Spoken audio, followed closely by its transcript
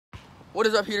What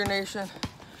is up, Heater Nation?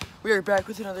 We are back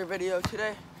with another video.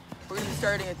 Today, we're going to be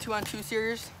starting a 2-on-2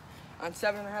 series on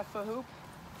 7.5-foot hoop.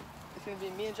 It's going to be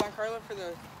me and Giancarlo for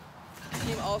the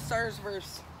Team All-Stars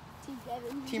versus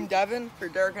Team Devin for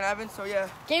Derek and Evan. So yeah.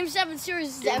 Game 7 series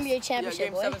is the NBA championship.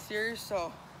 Yeah, Game 7 series.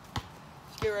 So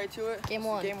let's get right to it. Game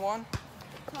 1. Game 1.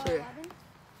 So, yeah.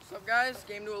 What's up, guys?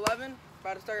 Game to 11.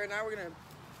 About to start right now. We're going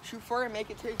to shoot for it, make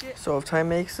it, take it. So if Ty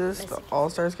makes this, the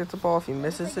All-Stars get the ball. If he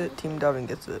misses it, Team Devin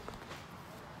gets it.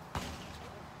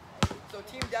 So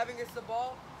Team Devin gets the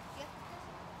ball.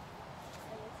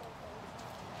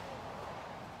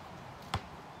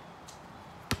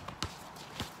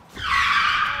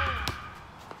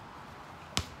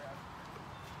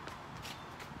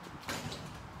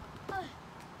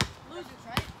 Losers,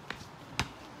 right?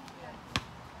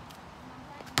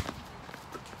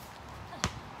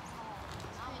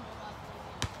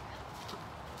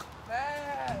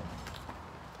 Pass.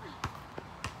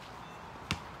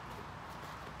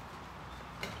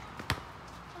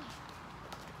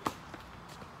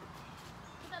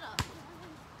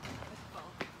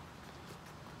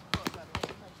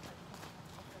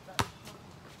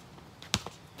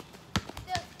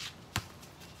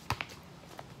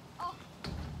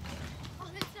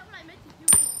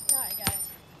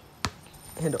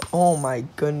 And oh my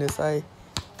goodness, I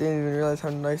didn't even realize how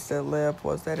nice that layup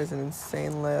was. That is an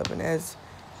insane layup. And as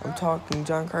I'm talking,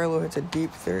 Giancarlo hits a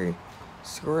deep three.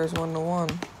 Score is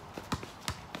 1-1.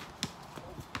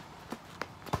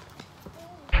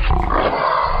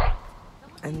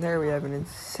 And there we have an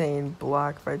insane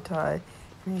block by Ty.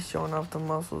 He's showing off the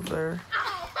muscles there.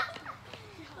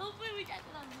 Hopefully we get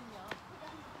it on video.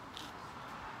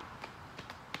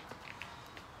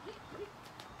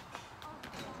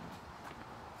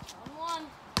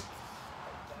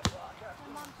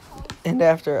 And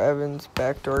after Evan's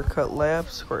backdoor cut layup,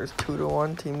 scores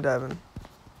 2-1, Team Devin.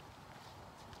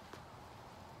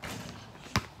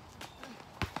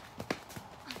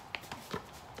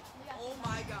 Oh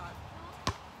my God.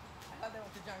 I thought that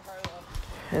went to Giancarlo.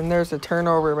 And there's a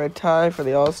turnover by Ty for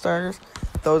the All-Stars.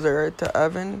 Those are right to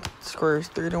Evan. Scores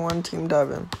 3-1, Team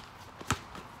Devin.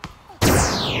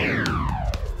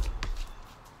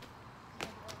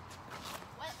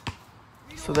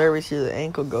 So there we see the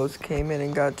ankle ghost came in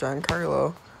and got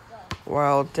Giancarlo,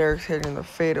 while Derek's hitting the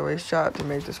fadeaway shot to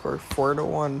make the score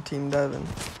 4-1, Team Devin.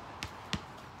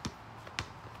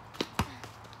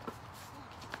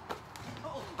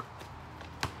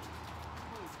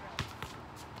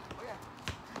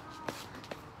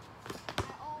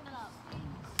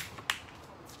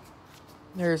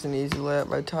 There's an easy layup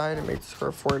by Ty to make the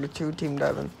score 4-2, Team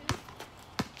Devin.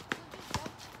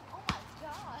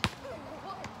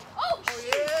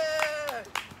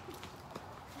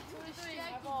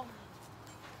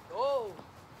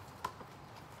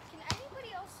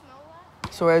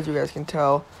 So as you guys can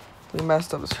tell, we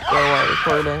messed up the score while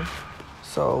recording.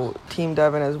 So Team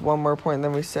Devin has one more point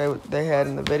than we said they had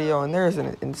in the video, and there's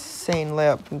an insane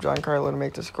layup from Giancarlo to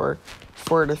make the score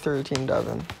 4-3, Team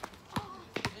Devin.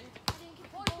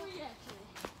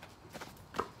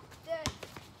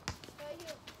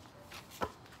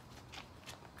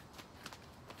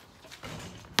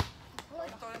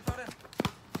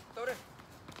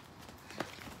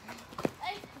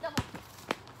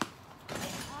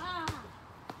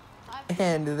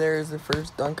 And there's the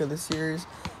first dunk of the series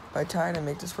by Ty to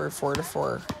make the score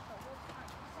 4-4.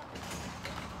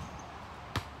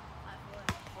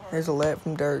 There's a layup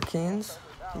from Derek Keynes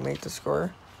to make the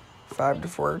score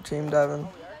 5-4, Team Devin.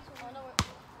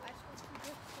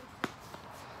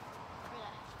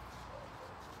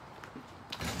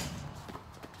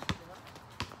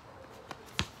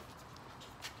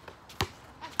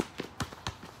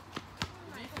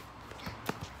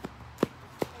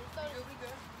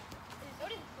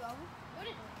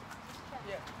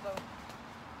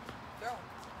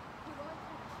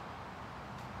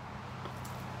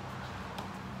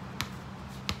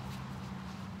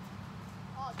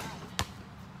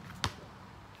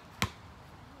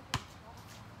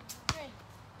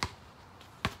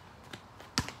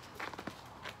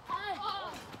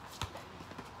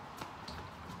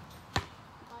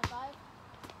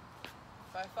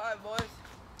 Five, boys.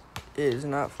 It is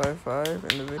not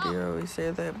 5-5 in the video. We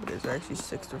say that, but it's actually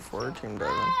 6-4, Team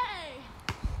Devin.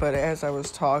 But as I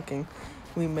was talking,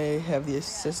 we may have the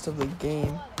assist of the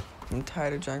game from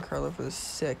Ty to Giancarlo for the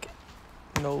sick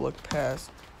no-look pass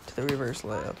to the reverse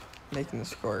layup, making the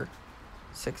score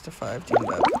 6-5, Team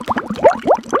Devin.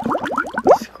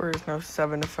 The score is now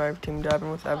 7-5, Team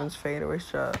Devin with Evan's fadeaway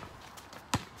shot.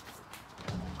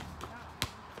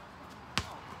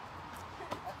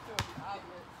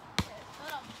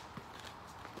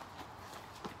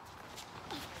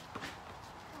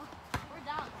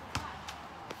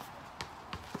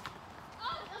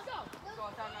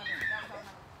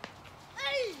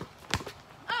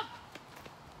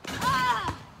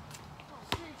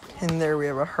 And there we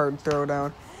have a hard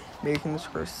throwdown, making the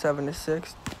score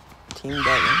 7-6. Team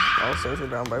Devin. All Stars are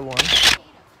down by 1.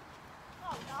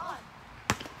 Oh, God.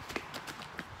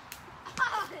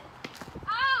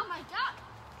 Oh, my God.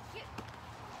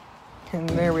 And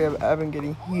there we have Evan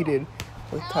getting heated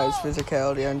with Ty's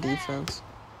physicality on defense.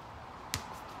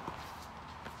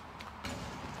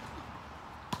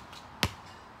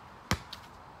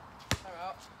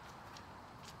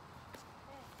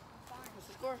 What's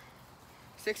the score?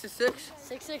 6-6?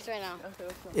 6-6 right now. Okay,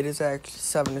 let's go. It is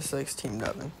actually 7-6 Team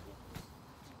Devin.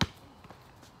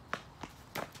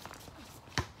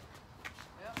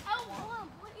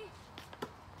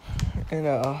 And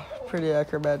a pretty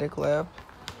acrobatic lap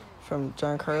from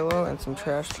Giancarlo and some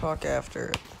trash talk after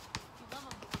it.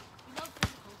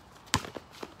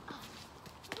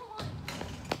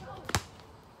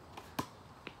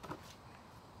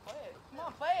 Play it. Come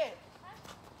on, play it.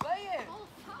 Play it.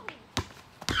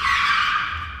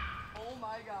 Oh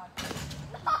my God.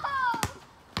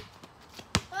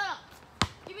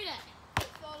 Give me that.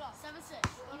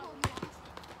 7-6.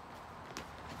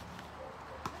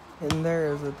 And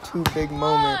there is a too big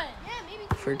moment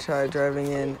for Ty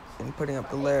driving in and putting up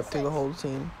the lap through the whole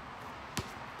team.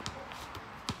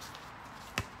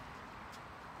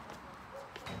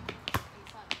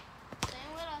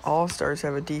 All Stars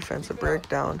have a defensive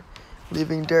breakdown,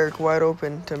 leaving Derek wide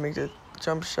open to make the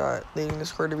jump shot, leading the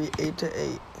score to be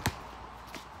 8-8.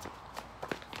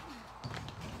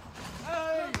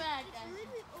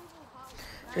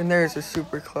 And there's a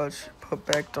super clutch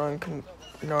putback dunk,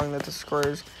 knowing that the score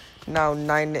is now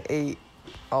 9-8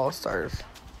 All Stars.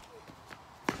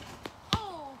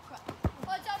 Oh, crap.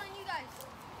 Watch out on you guys.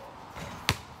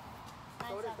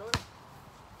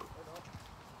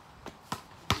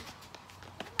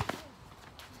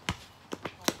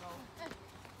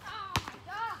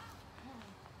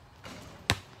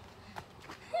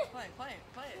 Play it.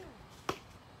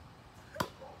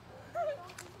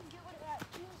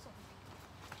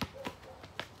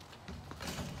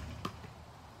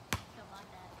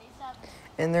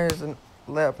 And there's a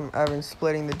lap from Evan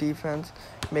splitting the defense,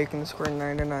 making the score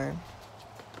 9-9.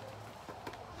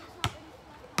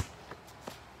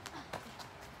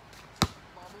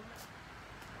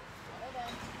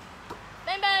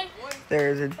 Bang, bang. There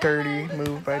is a dirty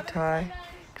move by Ty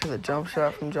to the jump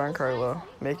shot from Giancarlo,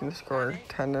 making the score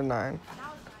 10-9.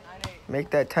 Make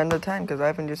that 10-10 because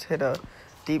Evan just hit a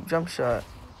deep jump shot.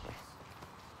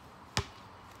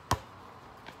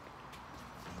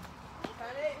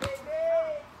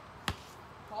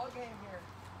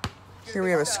 Here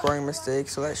we have a scoring mistake,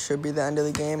 so that should be the end of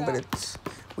the game, but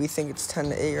we think it's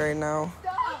 10-8 right now.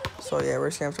 So yeah, we're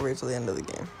just gonna have to wait till the end of the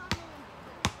game.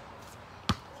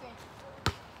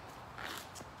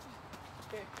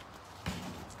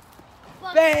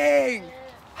 Bang!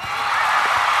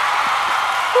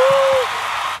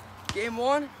 Game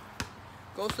 1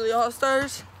 goes to the All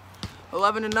Stars,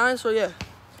 11-9. So yeah,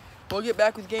 we'll get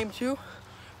back with game 2.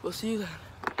 We'll see you then.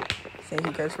 Thank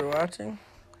you guys for watching,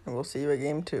 and we'll see you at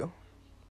game 2.